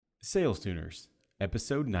Sales Tuners,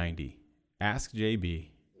 Episode 90, Ask JB.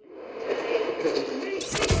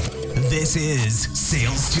 This is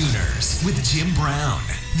Sales Tuners with Jim Brown,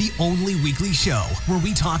 the only weekly show where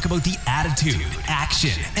we talk about the attitude,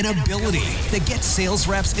 action, and ability that gets sales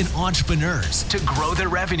reps and entrepreneurs to grow their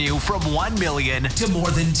revenue from $1 million to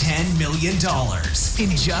more than $10 million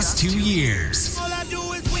in just 2 years. All I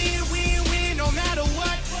do is win, win, win, no matter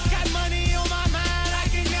what. Got money on my mind, I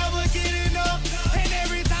can never get enough. And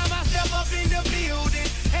every time I step up in the building,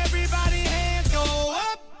 everybody hands go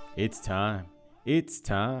up. It's time.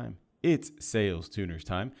 It's Sales Tuners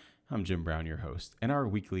time. I'm Jim Brown, your host, and our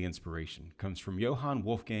weekly inspiration comes from Johann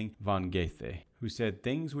Wolfgang von Goethe, who said,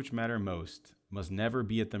 "Things which matter most must never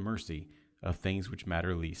be at the mercy of things which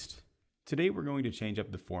matter least." Today, we're going to change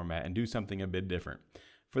up the format and do something a bit different.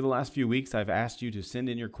 For the last few weeks, I've asked you to send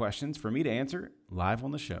in your questions for me to answer live on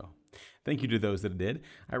the show. Thank you to those that did.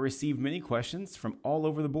 I received many questions from all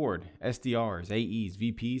over the board, SDRs, AEs,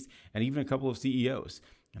 VPs, and even a couple of CEOs.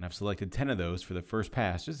 And I've selected 10 of those for the first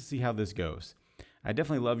pass just to see how this goes. I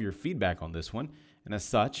definitely love your feedback on this one, and as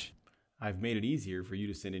such, I've made it easier for you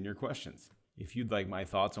to send in your questions. If you'd like my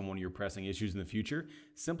thoughts on one of your pressing issues in the future,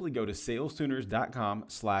 simply go to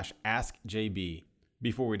salestuners.com/askjb.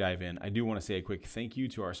 Before we dive in, I do want to say a quick thank you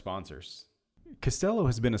to our sponsors. Castello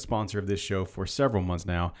has been a sponsor of this show for several months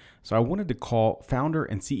now, so I wanted to call founder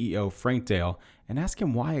and CEO Frank Dale and ask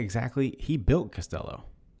him why exactly he built Castello.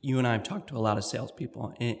 You and I have talked to a lot of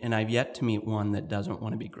salespeople, and I've yet to meet one that doesn't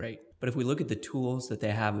want to be great. But if we look at the tools that they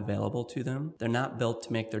have available to them, they're not built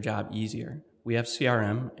to make their job easier. We have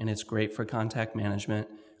CRM, and it's great for contact management.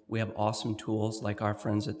 We have awesome tools like our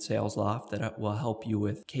friends at SalesLoft that will help you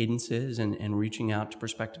with cadences and reaching out to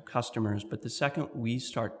prospective customers. But the second we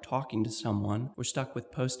start talking to someone, we're stuck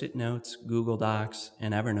with Post-it notes, Google Docs,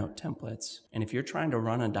 and Evernote templates. And if you're trying to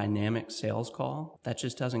run a dynamic sales call, that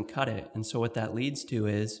just doesn't cut it. And so what that leads to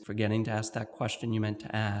is forgetting to ask that question you meant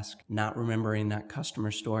to ask, not remembering that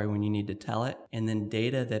customer story when you need to tell it, and then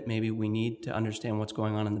data that maybe we need to understand what's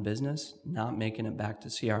going on in the business, not making it back to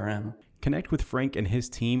CRM. Connect with Frank and his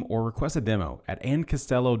team or request a demo at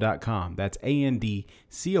andcastello.com. That's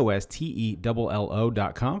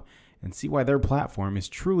ANDCOSTELLO.com and see why their platform is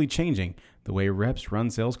truly changing the way reps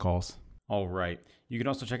run sales calls. All right. You can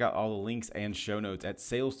also check out all the links and show notes at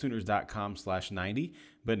salestuners.com/90.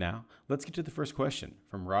 But now let's get to the first question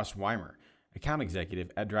from Ross Weimer, account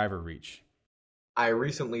executive at DriverReach. I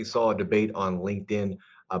recently saw a debate on LinkedIn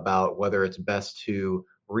about whether it's best to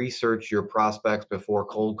research your prospects before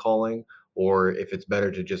cold calling, or if it's better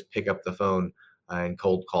to just pick up the phone and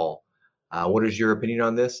cold call. What is your opinion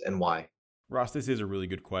on this and why? Ross, this is a really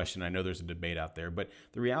good question. I know there's a debate out there, but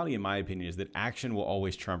the reality, in my opinion, is that action will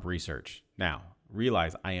always trump research. Now,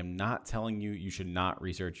 realize I am not telling you you should not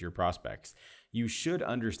research your prospects. You should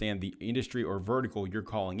understand the industry or vertical you're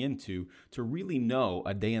calling into to really know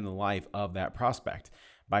a day in the life of that prospect.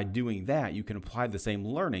 By doing that, you can apply the same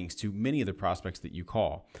learnings to many of the prospects that you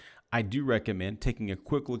call. I do recommend taking a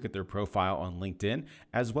quick look at their profile on LinkedIn,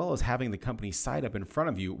 as well as having the company site up in front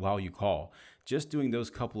of you while you call. Just doing those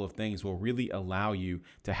couple of things will really allow you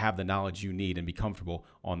to have the knowledge you need and be comfortable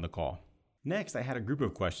on the call. Next, I had a group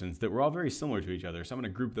of questions that were all very similar to each other, so I'm going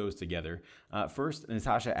to group those together. First,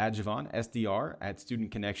 Natasha Adjavan, SDR at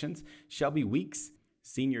Student Connections, Shelby Weeks,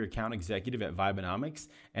 Senior Account Executive at Vibenomics,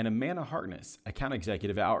 and Amanda Harkness, Account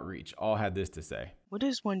Executive at Outreach, all had this to say. What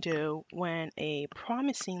does one do when a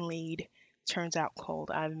promising lead turns out cold?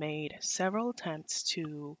 I've made several attempts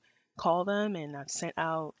to call them and I've sent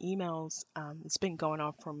out emails. It's been going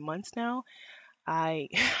on for months now. I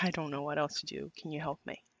don't know what else to do. Can you help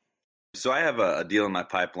me? So I have a deal in my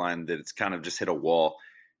pipeline that it's kind of just hit a wall,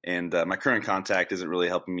 and my current contact isn't really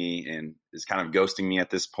helping me and is kind of ghosting me at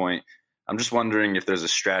this point. I'm just wondering if there's a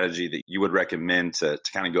strategy that you would recommend to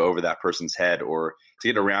kind of go over that person's head or to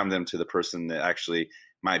get around them to the person that actually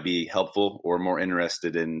might be helpful or more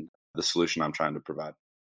interested in the solution I'm trying to provide.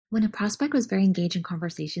 When a prospect was very engaged in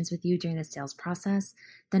conversations with you during the sales process,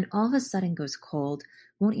 then all of a sudden goes cold,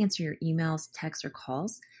 won't answer your emails, texts, or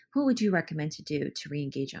calls, what would you recommend to do to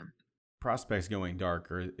re-engage them? Prospects going dark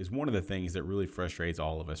is one of the things that really frustrates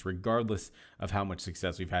all of us. Regardless of how much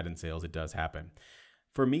success we've had in sales, it does happen.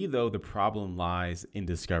 For me, though, the problem lies in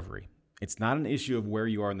discovery. It's not an issue of where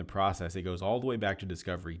you are in the process. It goes all the way back to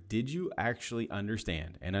discovery. Did you actually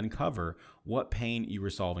understand and uncover what pain you were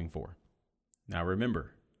solving for? Now,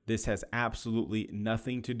 remember, this has absolutely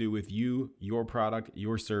nothing to do with you, your product,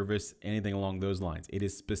 your service, anything along those lines. It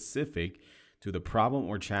is specific to the problem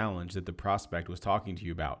or challenge that the prospect was talking to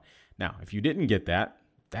you about. Now, if you didn't get that,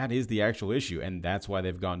 that is the actual issue, and that's why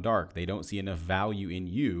they've gone dark. They don't see enough value in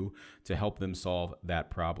you to help them solve that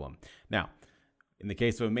problem. Now, in the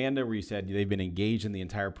case of Amanda, where you said they've been engaged in the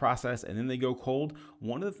entire process and then they go cold,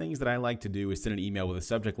 one of the things that I like to do is send an email with a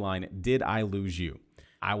subject line, "Did I lose you?"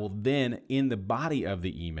 I will then, in the body of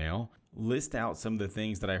the email, list out some of the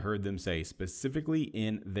things that I heard them say specifically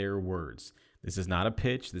in their words. This is not a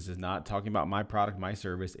pitch. This is not talking about my product, my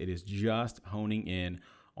service. It is just honing in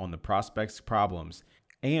on the prospect's problems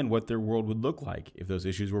and what their world would look like if those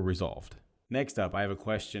issues were resolved. Next up, I have a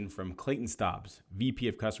question from Clayton Stobbs, VP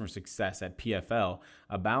of Customer Success at PFL,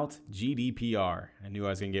 about GDPR. I knew I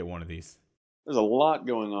was going to get one of these. There's a lot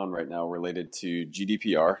going on right now related to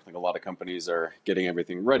GDPR. Like a lot of companies are getting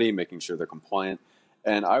everything ready, making sure they're compliant.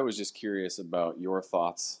 And I was just curious about your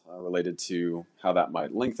thoughts related to how that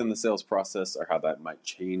might lengthen the sales process or how that might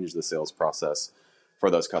change the sales process for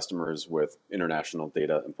those customers with international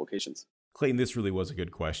data implications. Clayton, this really was a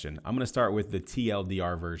good question. I'm going to start with the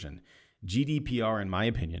TLDR version. GDPR, in my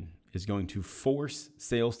opinion, is going to force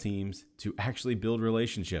sales teams to actually build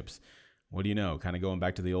relationships. What do you know? Kind of going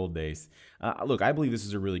back to the old days. Look, I believe this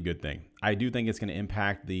is a really good thing. I do think it's going to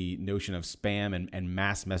impact the notion of spam and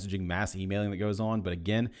mass messaging, mass emailing that goes on. But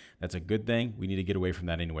again, that's a good thing. We need to get away from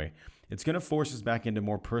that anyway. It's going to force us back into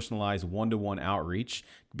more personalized one-to-one outreach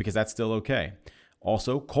because that's still okay.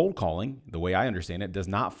 Also, cold calling, the way I understand it, does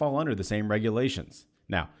not fall under the same regulations.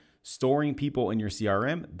 Now, storing people in your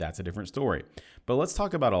CRM, that's a different story. But let's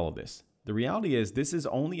talk about all of this. The reality is this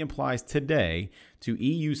only applies today to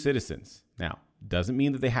EU citizens. Now, doesn't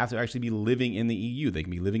mean that they have to actually be living in the EU. They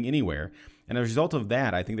can be living anywhere. And as a result of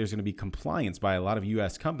that, I think there's going to be compliance by a lot of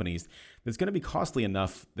US companies that's going to be costly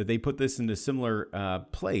enough that they put this into a similar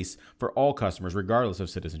place for all customers, regardless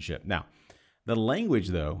of citizenship. Now, the language,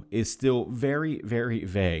 though, is still very, very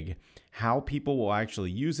vague. How people will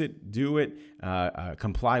actually use it, do it,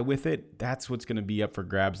 comply with it, that's what's going to be up for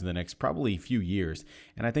grabs in the next probably few years.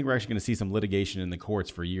 And I think we're actually going to see some litigation in the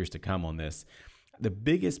courts for years to come on this. The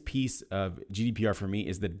biggest piece of GDPR for me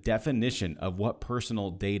is the definition of what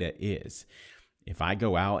personal data is. If I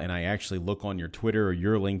go out and I actually look on your Twitter or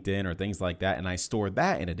your LinkedIn or things like that, and I store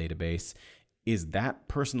that in a database, is that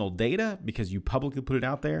personal data because you publicly put it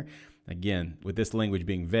out there? Again, with this language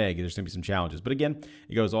being vague, there's going to be some challenges. But again,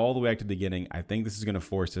 it goes all the way back to the beginning. I think this is going to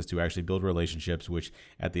force us to actually build relationships, which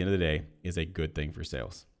at the end of the day is a good thing for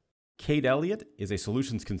sales. Kate Elliott is a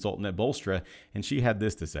solutions consultant at Bolstra, and she had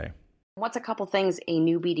this to say. What's a couple things a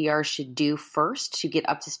new BDR should do first to get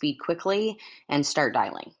up to speed quickly and start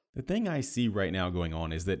dialing? The thing I see right now going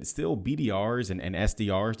on is that still BDRs and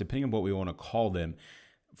SDRs, depending on what we want to call them,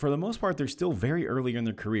 for the most part, they're still very early in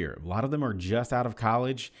their career. A lot of them are just out of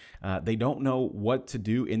college. They don't know what to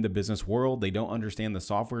do in the business world. They don't understand the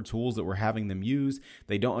software tools that we're having them use.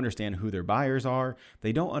 They don't understand who their buyers are.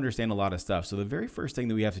 They don't understand a lot of stuff. So the very first thing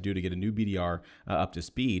that we have to do to get a new BDR up to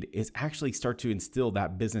speed is actually start to instill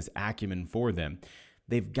that business acumen for them.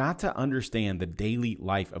 They've got to understand the daily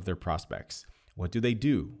life of their prospects. What do they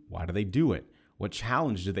do? Why do they do it? What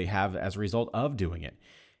challenge do they have as a result of doing it?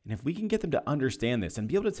 And if we can get them to understand this and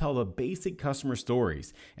be able to tell the basic customer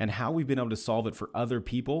stories and how we've been able to solve it for other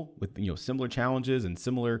people with similar challenges and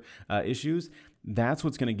similar issues, that's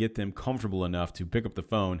what's going to get them comfortable enough to pick up the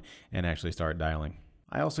phone and actually start dialing.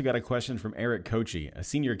 I also got a question from Eric Kochi, a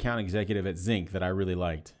senior account executive at Zinc that I really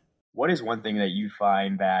liked. What is one thing that you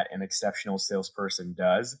find that an exceptional salesperson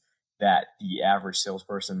does that the average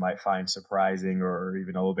salesperson might find surprising or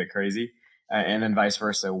even a little bit crazy? And then vice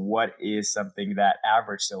versa, what is something that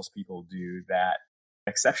average salespeople do that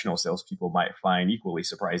exceptional salespeople might find equally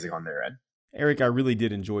surprising on their end? Eric, I really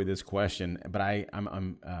did enjoy this question, but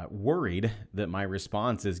I'm worried that my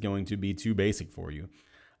response is going to be too basic for you.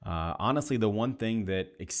 Honestly, the one thing that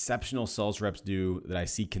exceptional sales reps do that I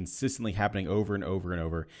see consistently happening over and over and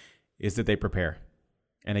over is that they prepare.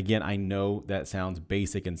 And again, I know that sounds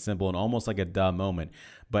basic and simple and almost like a dumb moment,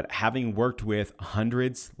 but having worked with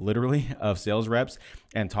hundreds, literally, of sales reps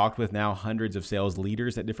and talked with now hundreds of sales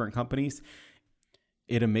leaders at different companies,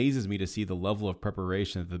 it amazes me to see the level of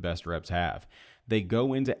preparation that the best reps have. They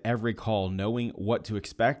go into every call knowing what to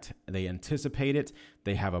expect. They anticipate it.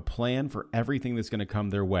 They have a plan for everything that's going to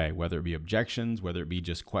come their way, whether it be objections, whether it be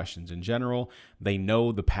just questions in general. They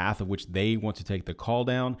know the path of which they want to take the call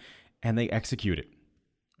down, and they execute it.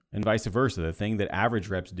 And vice versa. The thing that average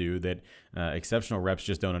reps do that exceptional reps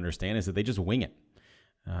just don't understand is that they just wing it.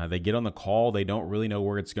 They get on the call. They don't really know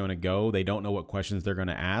where it's going to go. They don't know what questions they're going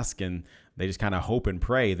to ask, and they just kind of hope and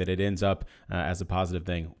pray that it ends up as a positive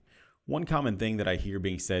thing. One common thing that I hear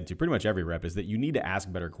being said to pretty much every rep is that you need to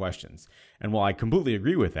ask better questions. And while I completely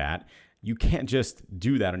agree with that, You can't just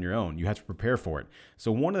do that on your own. You have to prepare for it.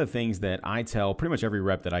 So one of the things that I tell pretty much every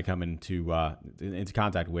rep that I come into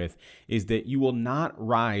contact with is that you will not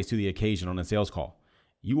rise to the occasion on a sales call.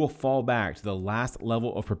 You will fall back to the last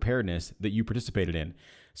level of preparedness that you participated in.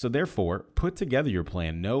 So therefore, put together your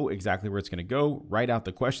plan, know exactly where it's going to go, write out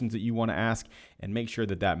the questions that you want to ask, and make sure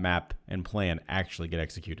that that map and plan actually get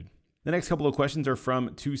executed. The next couple of questions are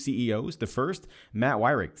from two CEOs. The first, Matt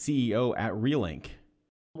Weyrich, CEO at Relink.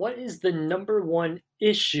 What is the number one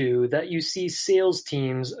issue that you see sales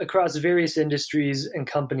teams across various industries and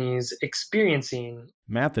companies experiencing?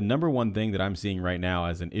 Matt, the number one thing that I'm seeing right now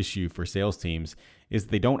as an issue for sales teams is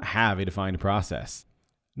they don't have a defined process.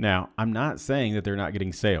 Now, I'm not saying that they're not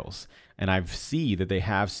getting sales, and I see that they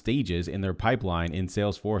have stages in their pipeline in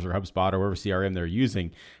Salesforce or HubSpot or whatever CRM they're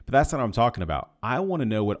using, but that's not what I'm talking about. I want to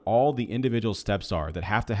know what all the individual steps are that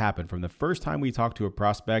have to happen from the first time we talk to a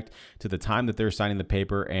prospect to the time that they're signing the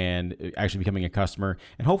paper and actually becoming a customer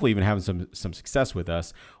and hopefully even having some success with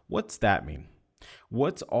us. What's that mean?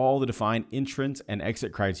 What's all the defined entrance and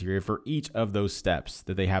exit criteria for each of those steps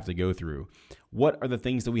that they have to go through? What are the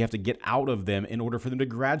things that we have to get out of them in order for them to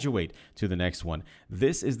graduate to the next one?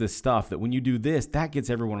 This is the stuff that when you do this, that gets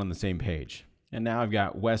everyone on the same page. And now I've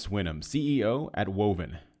got Wes Winham, CEO at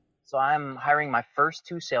Woven. So I'm hiring my first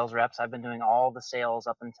 2 sales reps. I've been doing all the sales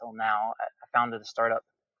up until now. I founded a startup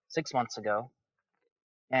 6 months ago,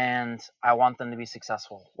 and I want them to be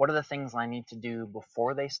successful. What are the things I need to do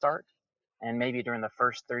before they start? And maybe during the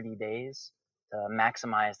first 30 days to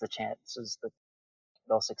maximize the chances that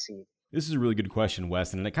they'll succeed? This is a really good question,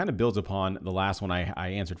 Wes, and it kind of builds upon the last one I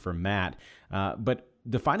answered for Matt. But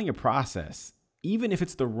defining a process, even if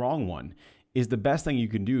it's the wrong one, is the best thing you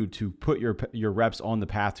can do to put your reps on the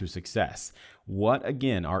path to success. What,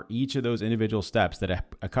 again, are each of those individual steps that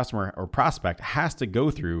a customer or prospect has to go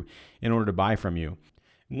through in order to buy from you?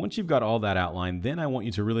 Once you've got all that outlined, then I want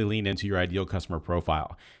you to really lean into your ideal customer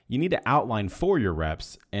profile. You need to outline for your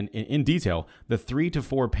reps and in detail the 3 to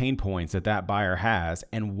 4 pain points that buyer has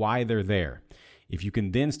and why they're there. If you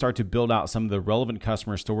can then start to build out some of the relevant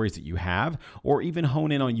customer stories that you have, or even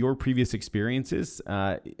hone in on your previous experiences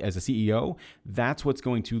as a CEO, that's what's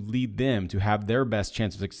going to lead them to have their best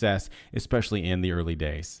chance of success, especially in the early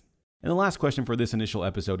days. And the last question for this initial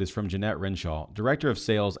episode is from Jeanette Renshaw, Director of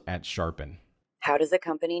Sales at Sharpen. How does a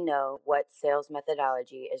company know what sales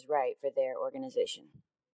methodology is right for their organization?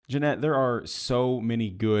 Jeanette, there are so many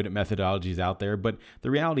good methodologies out there, but the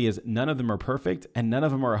reality is none of them are perfect and none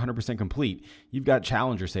of them are 100% complete. You've got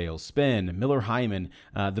Challenger Sales, Spin, Miller-Heiman,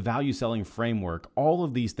 the Value Selling Framework. All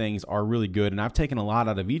of these things are really good, and I've taken a lot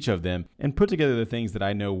out of each of them and put together the things that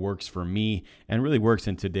I know works for me and really works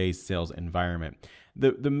in today's sales environment.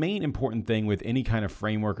 The main important thing with any kind of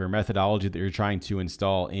framework or methodology that you're trying to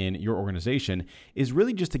install in your organization is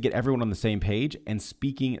really just to get everyone on the same page and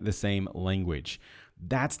speaking the same language.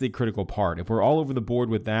 That's the critical part. If we're all over the board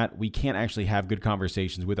with that, we can't actually have good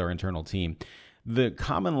conversations with our internal team. The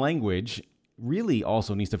common language really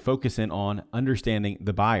also needs to focus in on understanding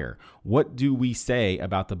the buyer. What do we say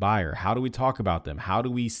about the buyer? How do we talk about them? How do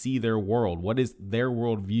we see their world? What is their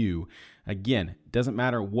worldview? Again, it doesn't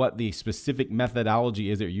matter what the specific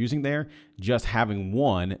methodology is that you're using there, just having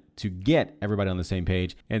one to get everybody on the same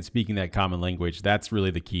page and speaking that common language, that's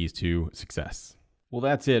really the keys to success. Well,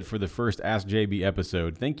 that's it for the first Ask JB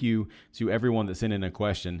episode. Thank you to everyone that sent in a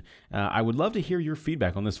question. I would love to hear your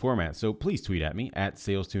feedback on this format, so please tweet at me at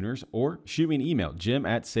SalesTuners or shoot me an email,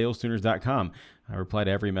 jim@salestuners.com. I reply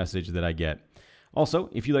to every message that I get. Also,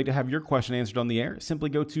 if you'd like to have your question answered on the air, simply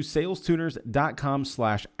go to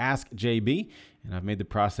salestuners.com/askjb, and I've made the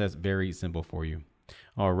process very simple for you.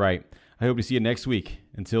 All right. I hope to see you next week.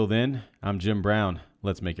 Until then, I'm Jim Brown.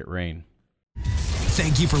 Let's make it rain.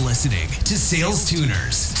 Thank you for listening to Sales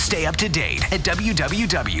Tuners. Stay up to date at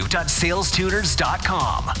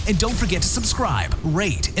www.salestuners.com. And don't forget to subscribe,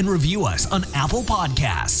 rate, and review us on Apple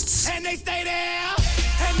Podcasts. And they stay there,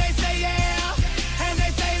 and they say